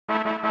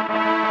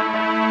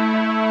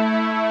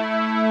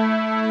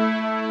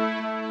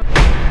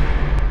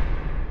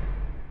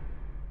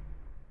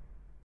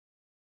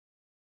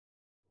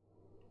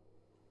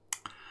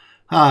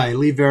Hi,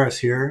 Lee Varis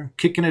here,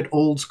 kicking it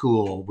old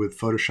school with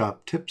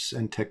Photoshop tips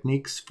and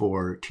techniques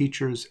for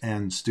teachers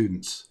and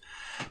students.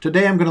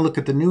 Today I'm going to look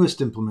at the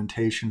newest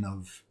implementation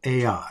of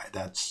AI,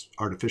 that's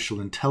artificial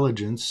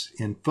intelligence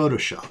in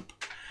Photoshop.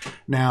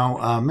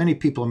 Now, many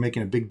people are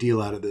making a big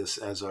deal out of this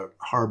as a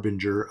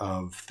harbinger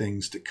of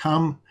things to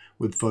come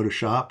with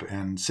Photoshop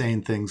and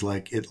saying things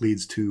like it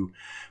leads to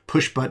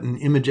push-button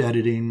image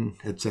editing,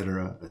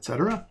 etc.,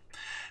 etc.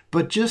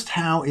 But just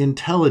how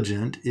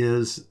intelligent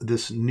is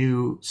this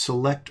new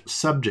select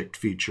subject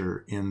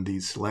feature in the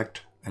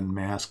select and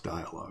mask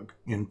dialog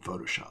in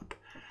Photoshop?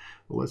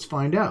 Well, let's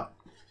find out.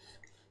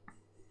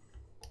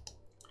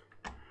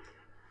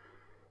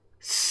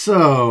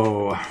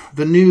 So,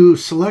 the new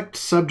select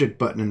subject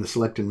button in the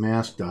select and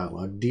mask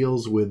dialog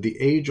deals with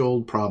the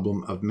age-old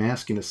problem of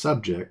masking a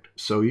subject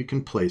so you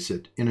can place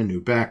it in a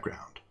new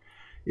background.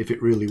 If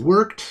it really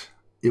worked,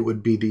 it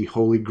would be the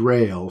holy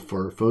grail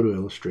for photo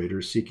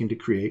illustrators seeking to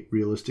create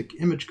realistic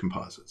image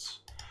composites.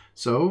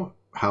 So,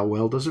 how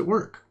well does it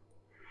work?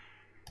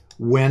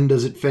 When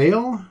does it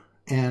fail?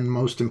 And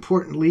most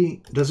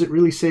importantly, does it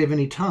really save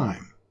any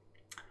time?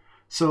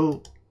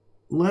 So,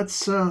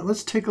 let's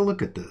take a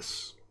look at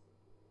this.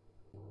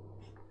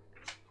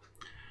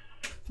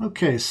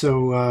 Okay,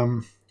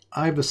 so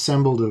I've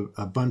assembled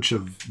a bunch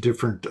of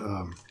different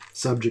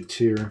subjects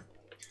here,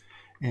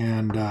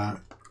 and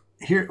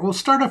here, we'll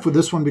start off with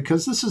this one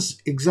because this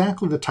is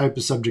exactly the type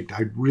of subject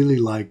I'd really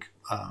like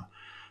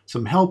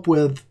some help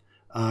with.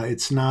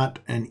 It's not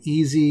an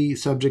easy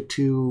subject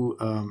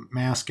to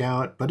mask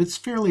out, but it's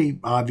fairly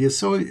obvious.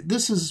 So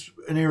this is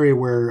an area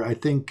where I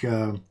think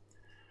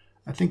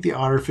the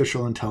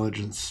artificial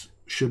intelligence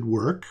should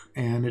work,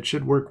 and it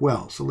should work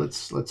well. So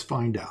let's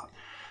find out.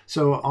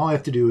 So all I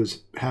have to do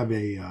is have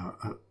a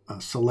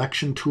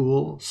selection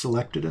tool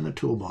selected in the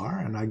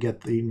toolbar, and I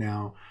get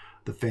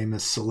the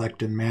famous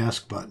select and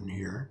mask button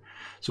here.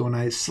 So when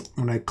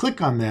I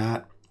click on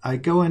that, I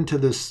go into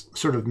this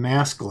sort of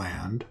mask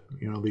land.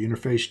 The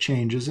interface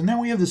changes, and then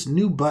we have this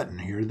new button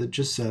here that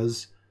just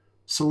says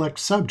select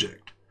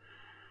subject.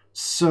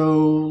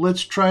 So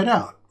let's try it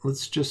out.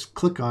 Let's just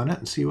click on it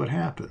and see what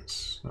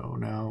happens. So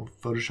now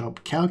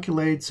Photoshop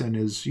calculates and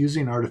is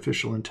using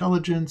artificial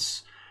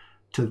intelligence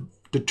to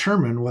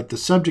determine what the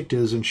subject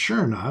is, and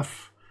sure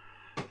enough,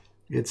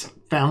 it's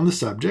found the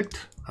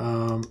subject,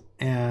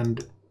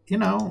 and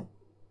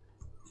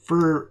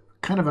for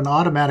kind of an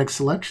automatic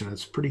selection,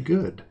 it's pretty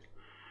good.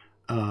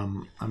 I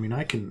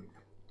mean,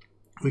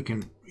 we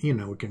can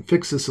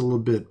fix this a little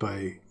bit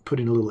by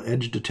putting a little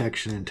edge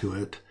detection into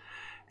it,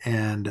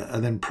 and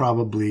then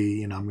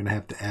probably, I'm going to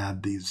have to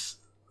add these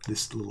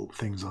little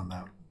things on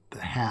the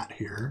hat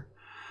here.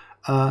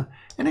 At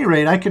any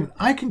rate, I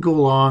can go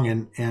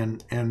along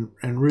and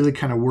really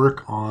kind of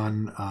work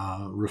on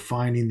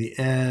refining the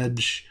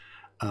edge,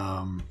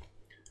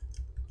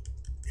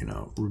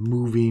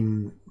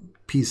 removing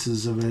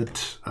pieces of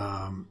it,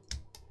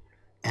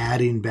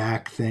 adding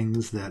back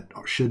things that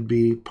should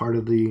be part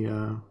of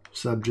the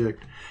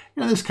subject,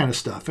 this kind of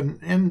stuff.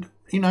 And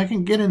I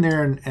can get in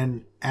there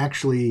and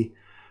actually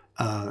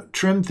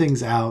trim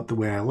things out the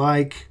way I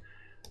like,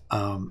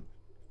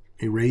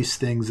 erase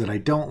things that I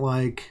don't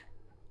like.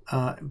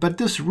 But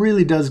this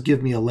really does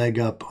give me a leg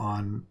up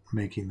on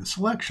making the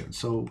selection.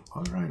 So,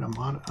 all right,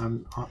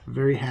 I'm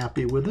very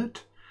happy with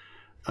it.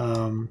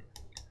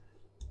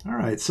 All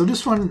right, so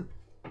this one,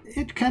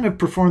 it kind of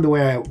performed the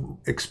way I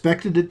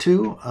expected it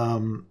to,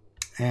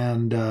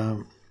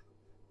 and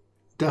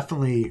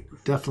definitely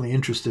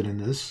interested in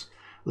this.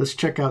 Let's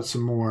check out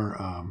some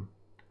more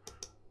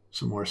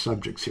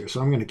subjects here.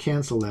 So I'm going to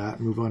cancel that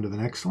and move on to the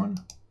next one.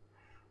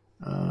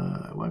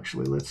 Well,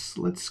 actually,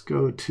 let's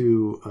go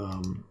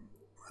to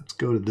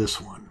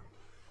this one.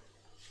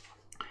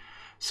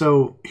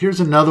 So here's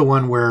another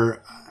one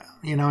where,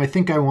 I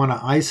think I want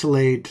to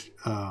isolate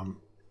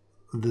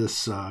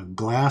this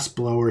glass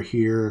blower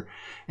here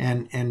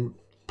and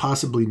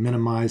possibly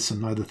minimize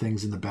some other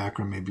things in the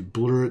background, maybe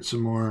blur it some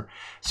more.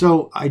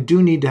 So I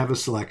do need to have a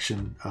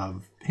selection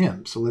of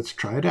him. So let's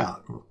try it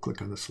out. We'll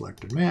click on the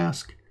selected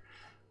mask,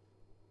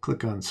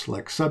 click on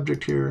select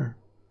subject here,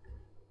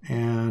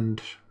 and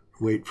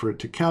wait for it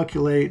to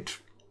calculate.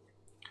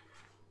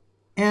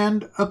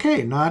 And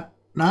okay, not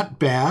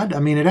bad. I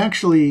mean, it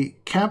actually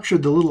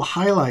captured the little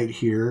highlight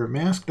here,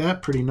 masked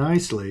that pretty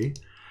nicely.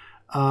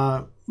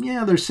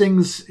 Yeah, there's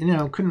things,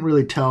 couldn't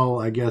really tell,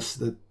 I guess,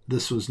 that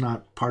this was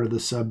not part of the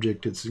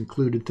subject. It's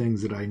included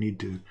things that I need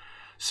to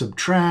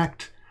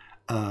subtract,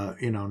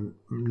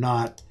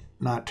 not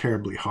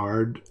terribly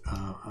hard.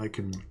 I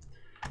can,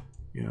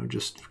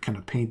 just kind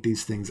of paint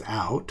these things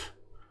out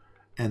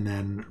and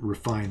then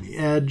refine the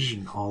edge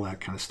and all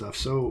that kind of stuff.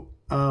 So,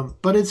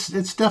 but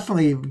it's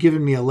definitely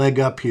given me a leg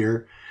up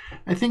here.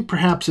 I think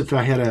perhaps if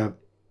I had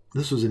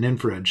this was an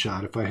infrared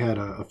shot, if I had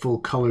a full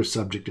color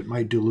subject, it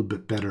might do a little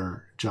bit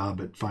better job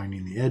at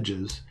finding the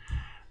edges.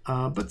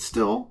 But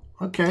still,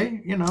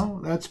 okay,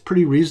 that's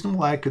pretty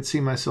reasonable. I could see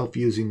myself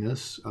using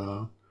this,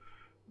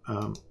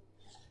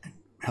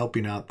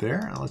 helping out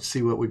there. Let's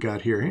see what we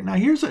got here. Now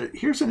here's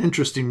an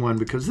interesting one,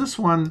 because this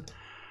one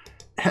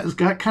has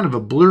got kind of a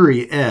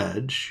blurry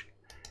edge,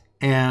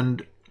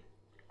 and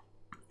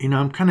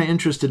I'm kind of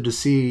interested to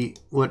see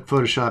what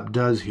Photoshop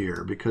does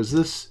here, because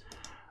this,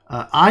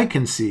 I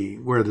can see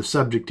where the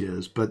subject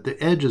is, but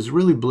the edge is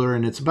really blurry,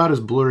 and it's about as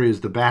blurry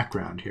as the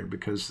background here,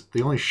 because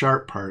the only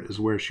sharp part is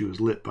where she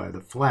was lit by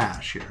the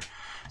flash here.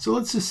 So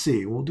let's just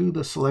see. We'll do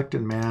the select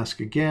and mask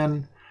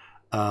again.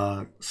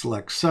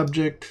 Select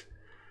subject.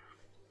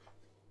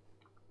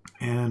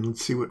 And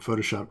let's see what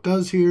Photoshop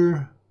does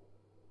here.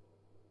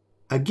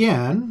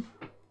 Again,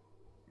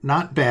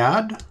 not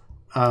bad.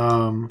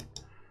 I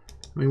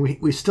mean,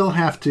 we still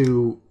have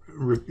to,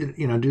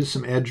 do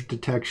some edge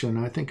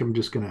detection. I think I'm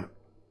just going to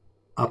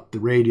up the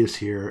radius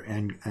here,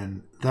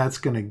 and that's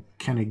going to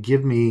kind of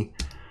give me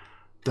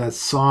that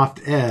soft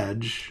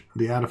edge,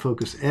 the out of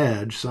focus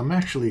edge. So I'm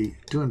actually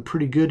doing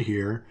pretty good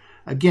here.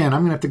 Again,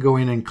 I'm going to have to go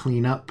in and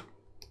clean up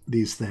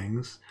these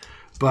things.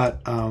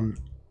 But,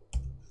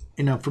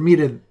 for me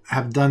to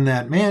have done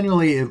that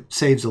manually, it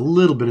saves a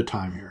little bit of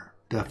time here.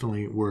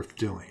 Definitely worth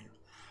doing.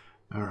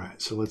 All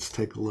right, so let's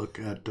take a look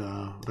at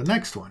the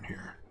next one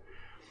here.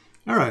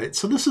 All right,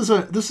 so this is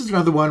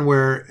another one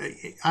where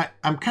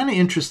I'm kind of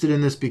interested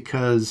in this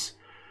because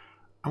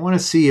I want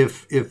to see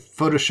if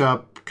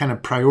Photoshop kind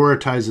of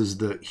prioritizes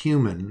the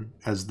human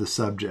as the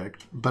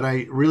subject, but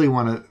I really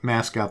want to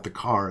mask out the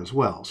car as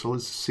well. So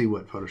let's see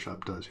what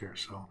Photoshop does here.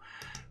 So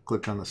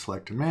click on the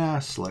select and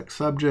mask, select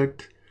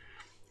subject.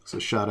 It's a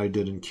shot I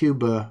did in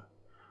Cuba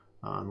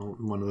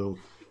on one of the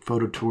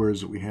photo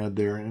tours that we had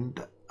there,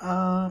 and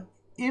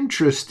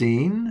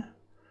interesting.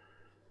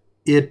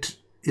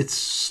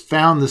 It's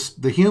found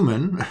the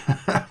human.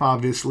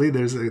 Obviously,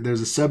 there's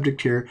a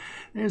subject here.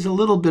 There's a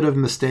little bit of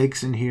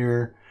mistakes in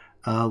here.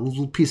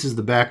 Little pieces of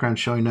the background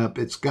showing up.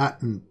 It's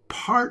gotten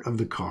part of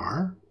the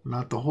car,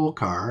 not the whole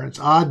car. It's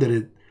odd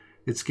that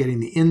it's getting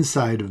the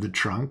inside of the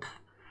trunk.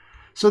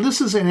 So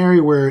this is an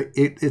area where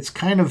it's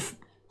kind of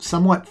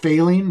somewhat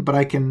failing, but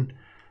I can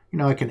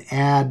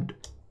add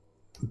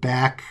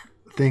back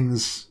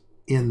things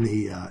in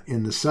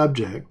the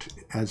subject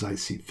as I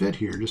see fit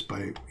here, just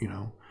by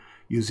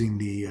using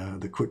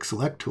the quick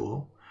select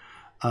tool,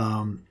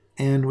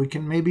 and we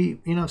can maybe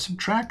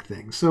subtract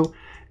things. So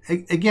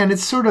again,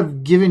 it's sort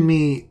of giving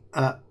me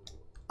a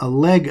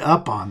leg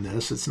up on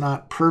this. It's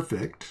not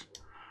perfect,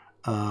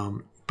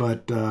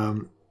 but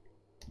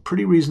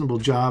pretty reasonable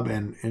job,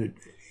 and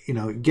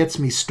it gets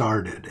me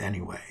started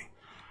anyway.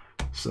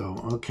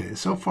 So okay,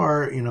 so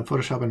far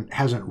Photoshop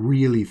hasn't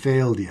really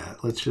failed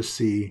yet. Let's just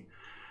see.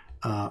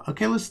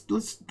 Okay, let's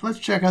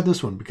check out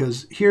this one,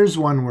 because here's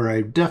one where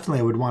I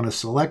definitely would want to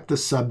select the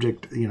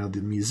subject,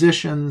 the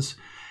musicians,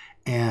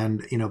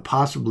 and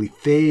possibly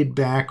fade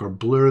back or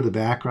blur the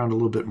background a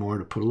little bit more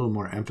to put a little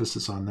more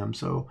emphasis on them.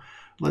 So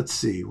let's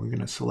see. We're going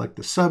to select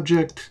the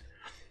subject.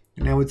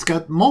 Now it's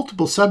got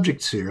multiple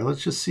subjects here.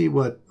 Let's just see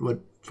what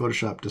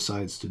Photoshop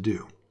decides to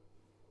do.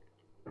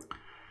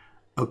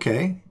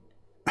 Okay.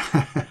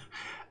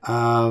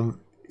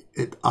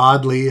 It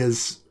oddly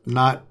has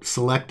not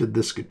selected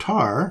this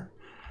guitar,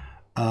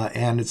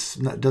 and it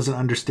doesn't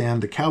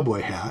understand the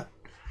cowboy hat.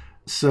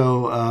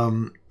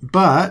 So,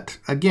 but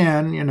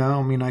again,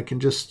 I can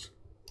just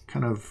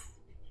kind of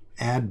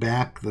add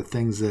back the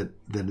things that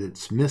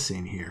it's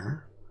missing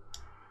here,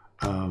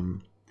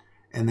 and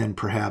then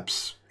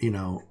perhaps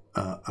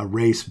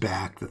erase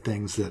back the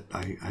things that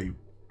I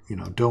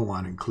don't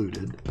want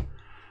included.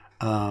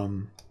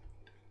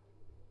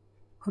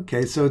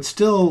 Okay, so it's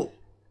still,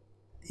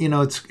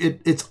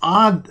 it's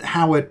odd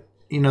how it,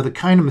 the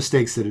kind of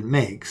mistakes that it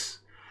makes.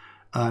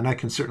 And I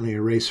can certainly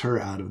erase her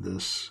out of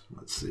this.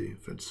 Let's see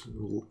if it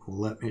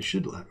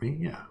should let me,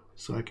 yeah.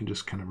 So I can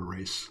just kind of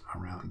erase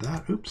around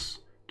that. Oops,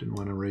 didn't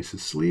want to erase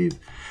his sleeve.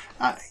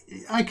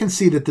 I can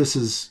see that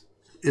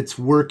it's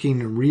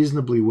working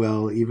reasonably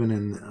well, even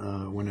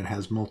in when it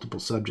has multiple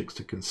subjects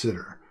to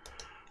consider.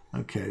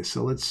 Okay,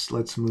 so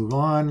let's move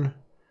on.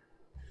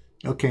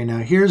 Okay, now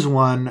here's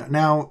one.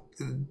 Now,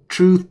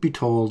 truth be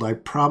told, I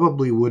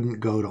probably wouldn't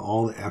go to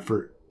all the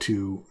effort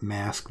to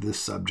mask this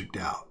subject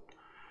out.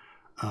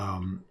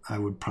 I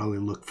would probably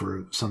look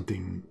for some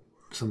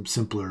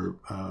simpler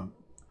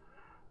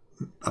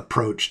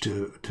approach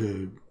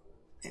to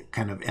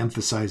kind of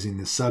emphasizing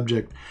the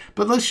subject.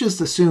 But let's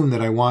just assume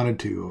that I wanted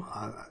to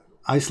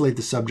isolate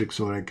the subject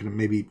so I can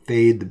maybe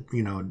fade,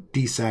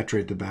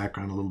 desaturate the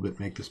background a little bit,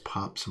 make this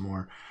pop some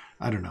more.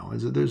 I don't know.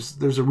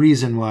 There's a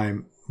reason why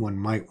one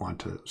might want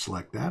to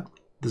select that.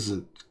 This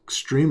is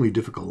extremely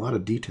difficult, a lot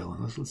of detail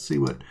in this. Let's see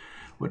what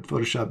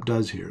Photoshop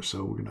does here.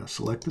 So we're going to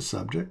select the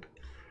subject.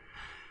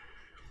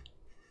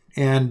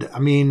 And I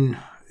mean,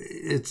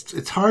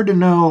 it's hard to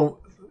know,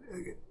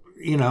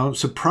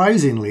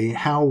 surprisingly,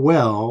 how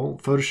well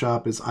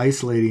Photoshop is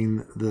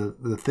isolating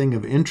the thing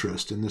of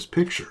interest in this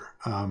picture.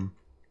 I'm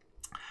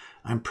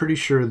pretty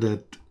sure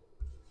that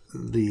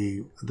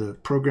the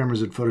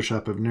programmers at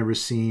Photoshop have never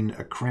seen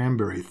a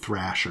cranberry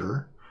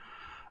thrasher.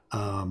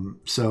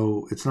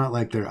 So it's not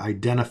like they're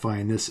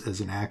identifying this as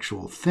an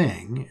actual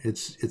thing.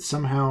 It's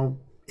somehow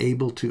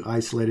able to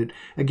isolate it.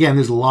 Again,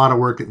 there's a lot of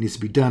work that needs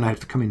to be done. I have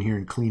to come in here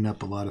and clean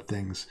up a lot of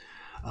things.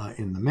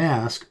 in the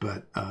mask,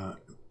 but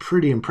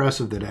pretty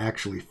impressive that it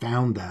actually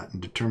found that and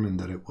determined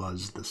that it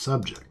was the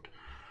subject.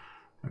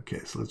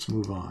 Okay, so let's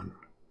move on.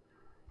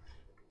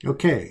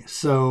 Okay,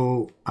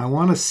 so I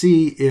want to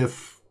see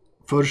if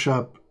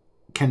Photoshop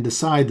can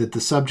decide that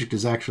the subject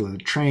is actually the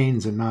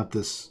trains and not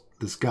this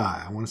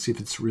guy. I want to see if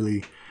it's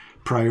really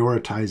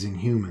prioritizing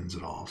humans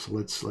at all. So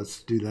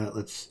let's do that.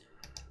 Let's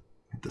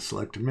hit the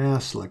selected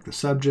mask, select the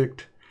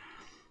subject.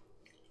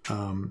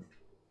 And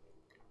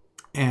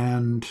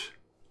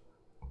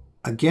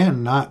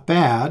again, not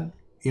bad.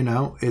 You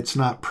know, it's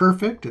not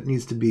perfect. It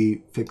needs to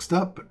be fixed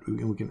up, but we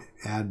can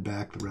add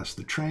back the rest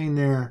of the train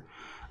there.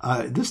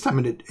 This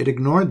time it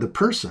ignored the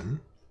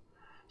person.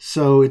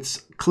 So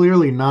it's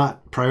clearly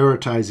not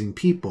prioritizing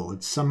people.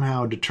 It's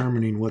somehow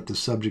determining what the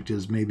subject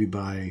is, maybe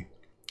by,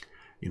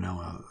 you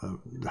know,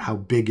 how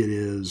big it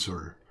is,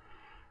 or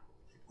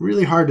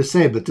really hard to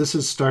say, but this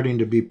is starting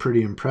to be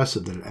pretty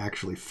impressive that it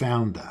actually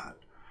found that.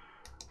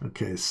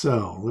 Okay,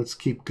 so let's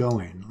keep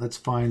going. Let's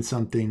find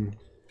something.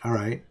 All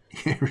right,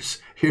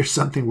 here's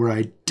something where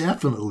I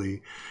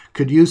definitely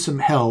could use some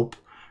help,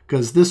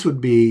 because this would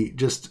be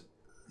just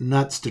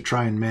nuts to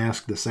try and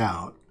mask this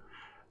out.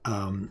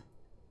 And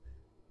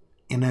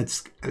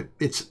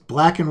it's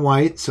black and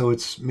white, so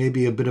it's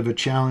maybe a bit of a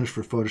challenge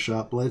for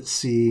Photoshop. Let's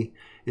see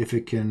if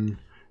it can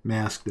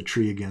mask the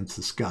tree against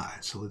the sky.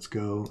 So let's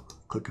go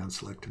click on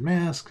selected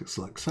mask,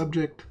 select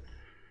subject,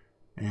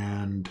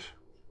 and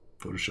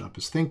Photoshop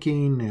is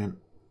thinking, and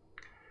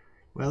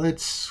well,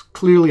 it's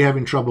clearly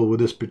having trouble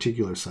with this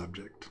particular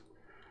subject.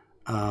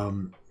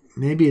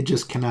 Maybe it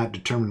just cannot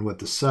determine what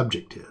the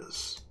subject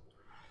is.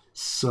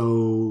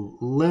 So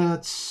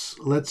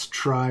let's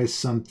try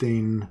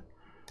something.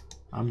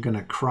 I'm going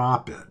to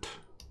crop it.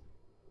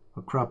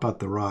 I'll crop out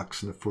the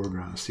rocks in the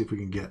foreground, see if we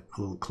can get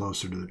a little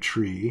closer to the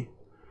tree.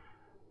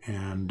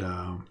 And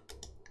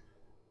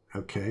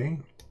okay,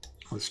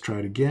 let's try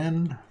it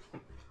again.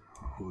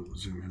 We'll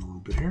zoom in a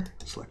little bit here.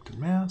 Selected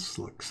mask,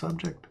 select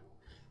subject.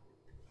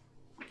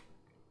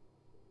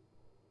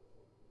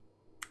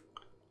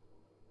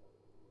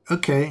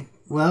 Okay,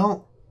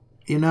 well,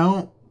 you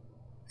know,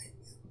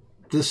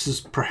 this is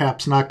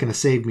perhaps not going to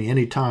save me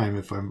any time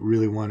if I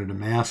really wanted to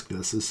mask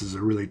this. This is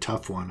a really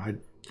tough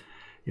one.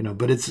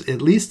 But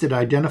at least it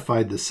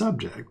identified the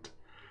subject,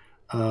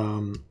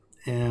 and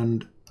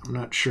I'm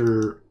not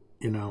sure,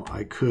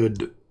 I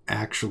could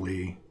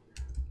actually,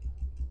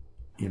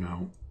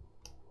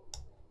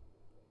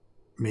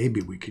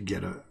 maybe we could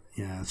get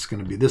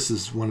this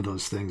is one of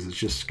those things that's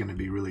just going to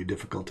be really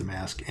difficult to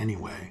mask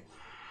anyway.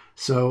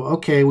 So,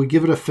 okay, we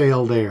give it a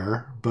fail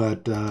there,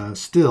 but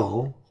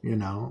still,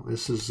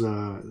 this is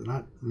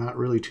not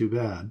really too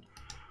bad.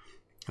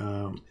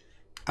 All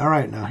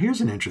right, now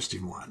here's an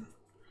interesting one.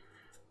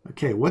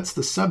 Okay, what's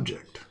the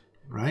subject,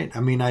 right?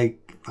 I mean, I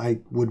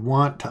would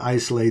want to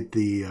isolate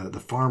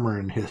the farmer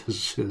and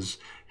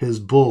his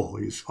bull.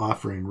 He's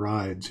offering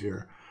rides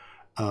here.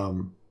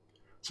 So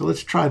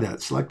let's try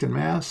that. Select and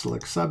mask,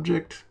 select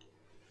subject,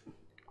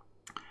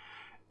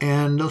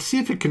 and let's see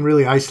if it can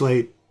really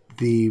isolate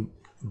the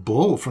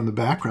bull from the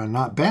background.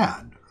 Not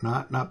bad,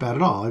 not bad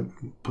at all. I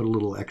put a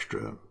little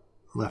extra,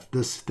 left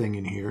this thing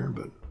in here,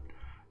 but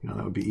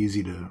that would be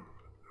easy to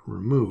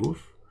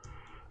remove.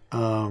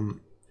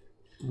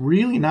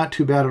 Really not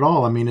too bad at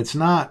all. I mean,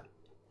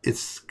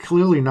 it's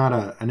clearly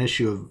not an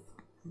issue of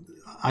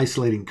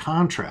isolating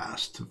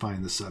contrast to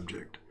find the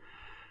subject.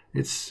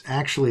 It's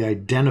actually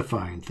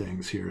identifying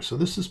things here. So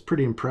this is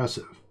pretty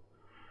impressive.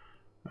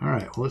 All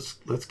right, well,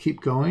 let's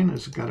keep going.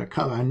 It's got a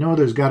color. I know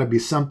there's got to be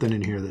something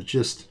in here that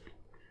just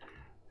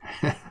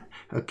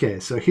okay,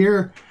 so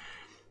here,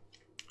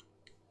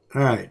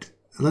 all right,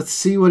 let's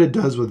see what it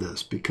does with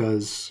this,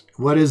 because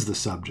what is the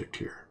subject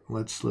here?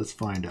 Let's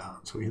find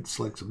out. So we hit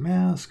select a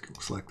mask,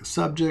 select the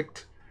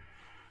subject.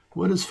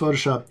 What does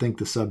Photoshop think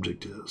the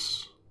subject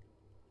is?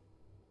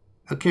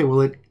 Okay,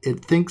 well,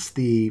 it thinks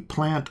the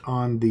plant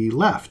on the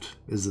left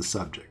is the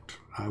subject.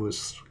 I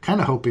was kind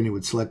of hoping it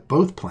would select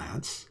both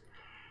plants.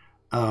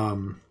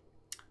 And,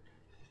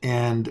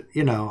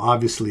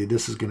 obviously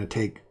this is going to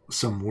take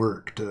some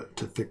work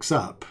to fix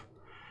up.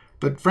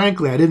 But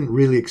frankly, I didn't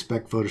really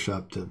expect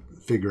Photoshop to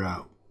figure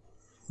out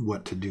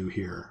what to do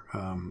here.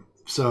 And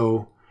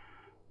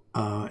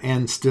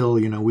still,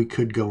 we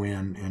could go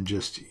in and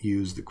just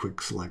use the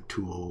quick select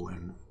tool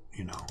and,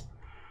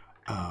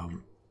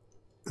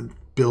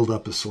 build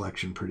up a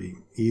selection pretty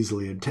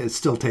easily. It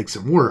still takes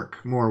some work,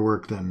 more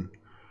work than,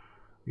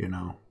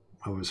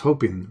 I was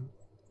hoping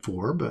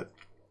for, but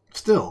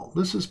still,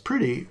 this is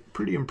pretty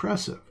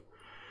impressive.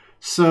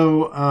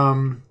 So,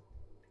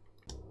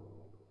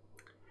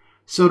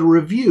 so to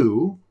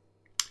review,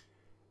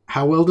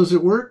 how well does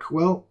it work?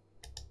 Well,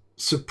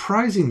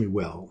 surprisingly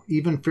well.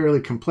 Even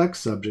fairly complex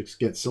subjects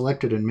get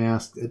selected and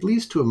masked at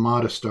least to a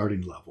modest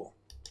starting level.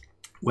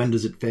 When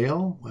does it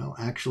fail? Well,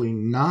 actually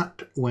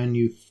not when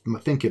you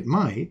think it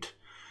might.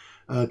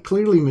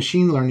 Clearly,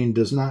 machine learning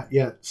does not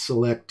yet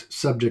select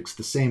subjects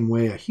the same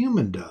way a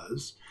human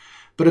does.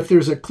 But if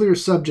there's a clear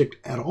subject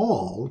at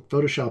all,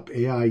 Photoshop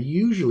AI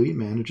usually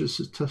manages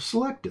to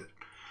select it.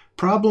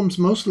 Problems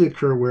mostly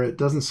occur where it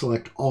doesn't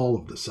select all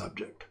of the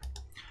subject.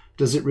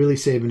 Does it really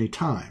save any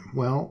time?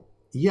 Well,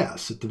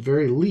 yes, at the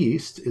very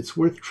least, it's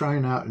worth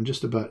trying out in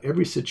just about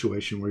every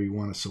situation where you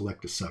want to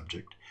select a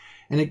subject,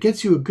 and it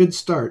gets you a good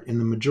start in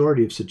the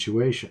majority of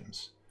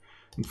situations.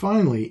 And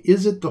finally,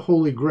 is it the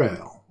Holy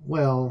Grail?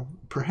 Well,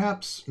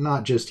 perhaps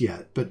not just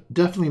yet, but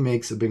definitely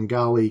makes a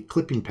Bengali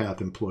clipping path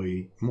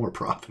employee more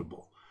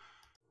profitable.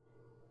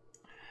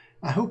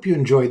 I hope you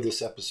enjoyed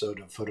this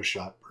episode of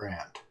Photoshop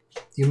Rant.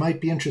 You might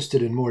be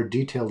interested in more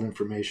detailed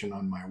information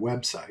on my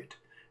website,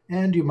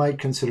 and you might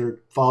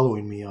consider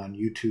following me on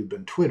YouTube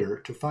and Twitter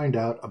to find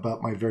out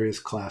about my various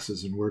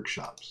classes and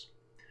workshops.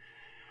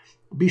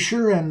 Be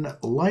sure and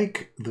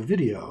like the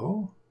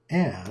video,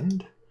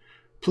 and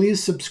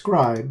please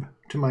subscribe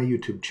to my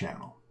YouTube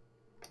channel.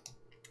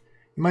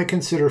 You might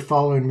consider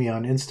following me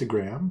on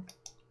Instagram,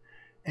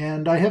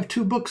 and I have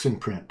 2 books in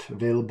print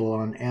available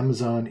on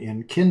Amazon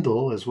in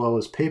Kindle as well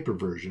as paper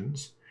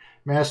versions: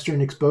 Mastering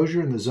Exposure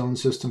in the Zone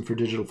System for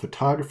Digital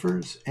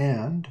Photographers,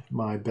 and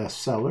my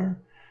bestseller,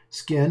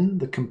 Skin,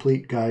 the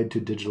Complete Guide to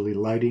Digitally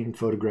Lighting,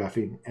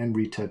 Photographing, and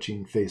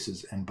Retouching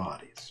Faces and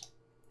Bodies.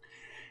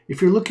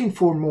 If you're looking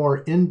for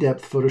more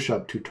in-depth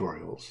Photoshop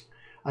tutorials,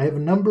 I have a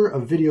number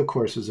of video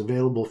courses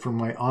available from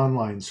my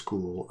online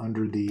school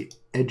under the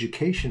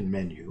Education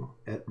menu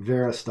at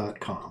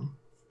Varis.com.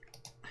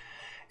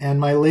 And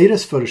my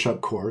latest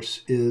Photoshop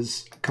course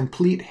is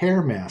Complete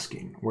Hair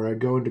Masking, where I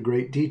go into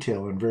great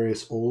detail on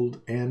various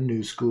old and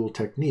new school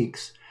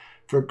techniques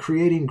for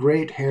creating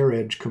great hair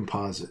edge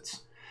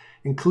composites,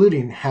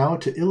 including how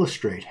to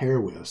illustrate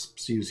hair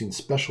wisps using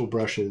special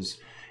brushes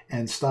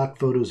and stock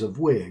photos of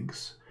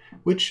wigs,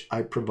 which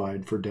I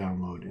provide for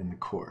download in the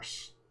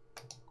course.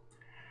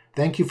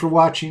 Thank you for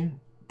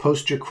watching.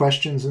 Post your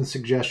questions and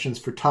suggestions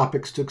for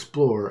topics to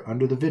explore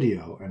under the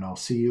video, and I'll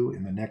see you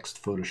in the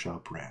next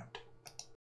Photoshop Rant.